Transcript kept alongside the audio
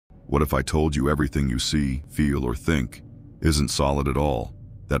What if I told you everything you see, feel, or think isn't solid at all?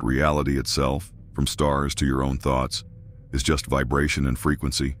 That reality itself, from stars to your own thoughts, is just vibration and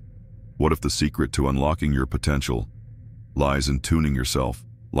frequency? What if the secret to unlocking your potential lies in tuning yourself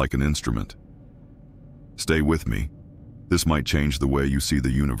like an instrument? Stay with me. This might change the way you see the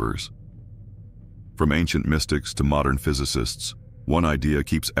universe. From ancient mystics to modern physicists, one idea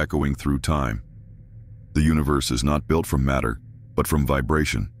keeps echoing through time. The universe is not built from matter, but from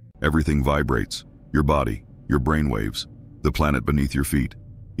vibration. Everything vibrates: your body, your brainwaves, the planet beneath your feet.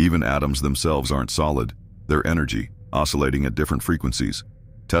 Even atoms themselves aren't solid. They're energy, oscillating at different frequencies.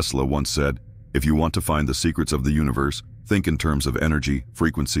 Tesla once said, "If you want to find the secrets of the universe, think in terms of energy,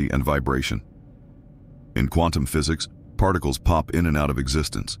 frequency, and vibration." In quantum physics, particles pop in and out of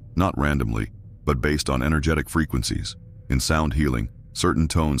existence, not randomly, but based on energetic frequencies. In sound healing, certain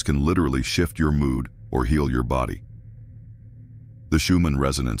tones can literally shift your mood or heal your body. The Schumann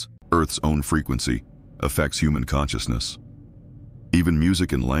resonance, Earth's own frequency, affects human consciousness. Even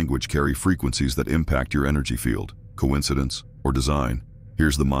music and language carry frequencies that impact your energy field. Coincidence or design?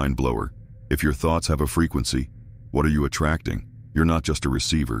 Here's the mind blower. If your thoughts have a frequency, what are you attracting? You're not just a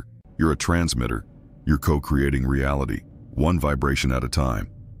receiver, you're a transmitter. You're co-creating reality, one vibration at a time.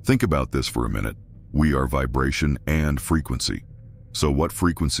 Think about this for a minute. We are vibration and frequency. So what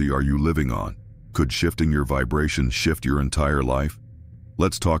frequency are you living on? Could shifting your vibration shift your entire life?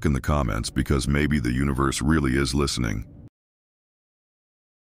 Let's talk in the comments, because maybe the universe really is listening.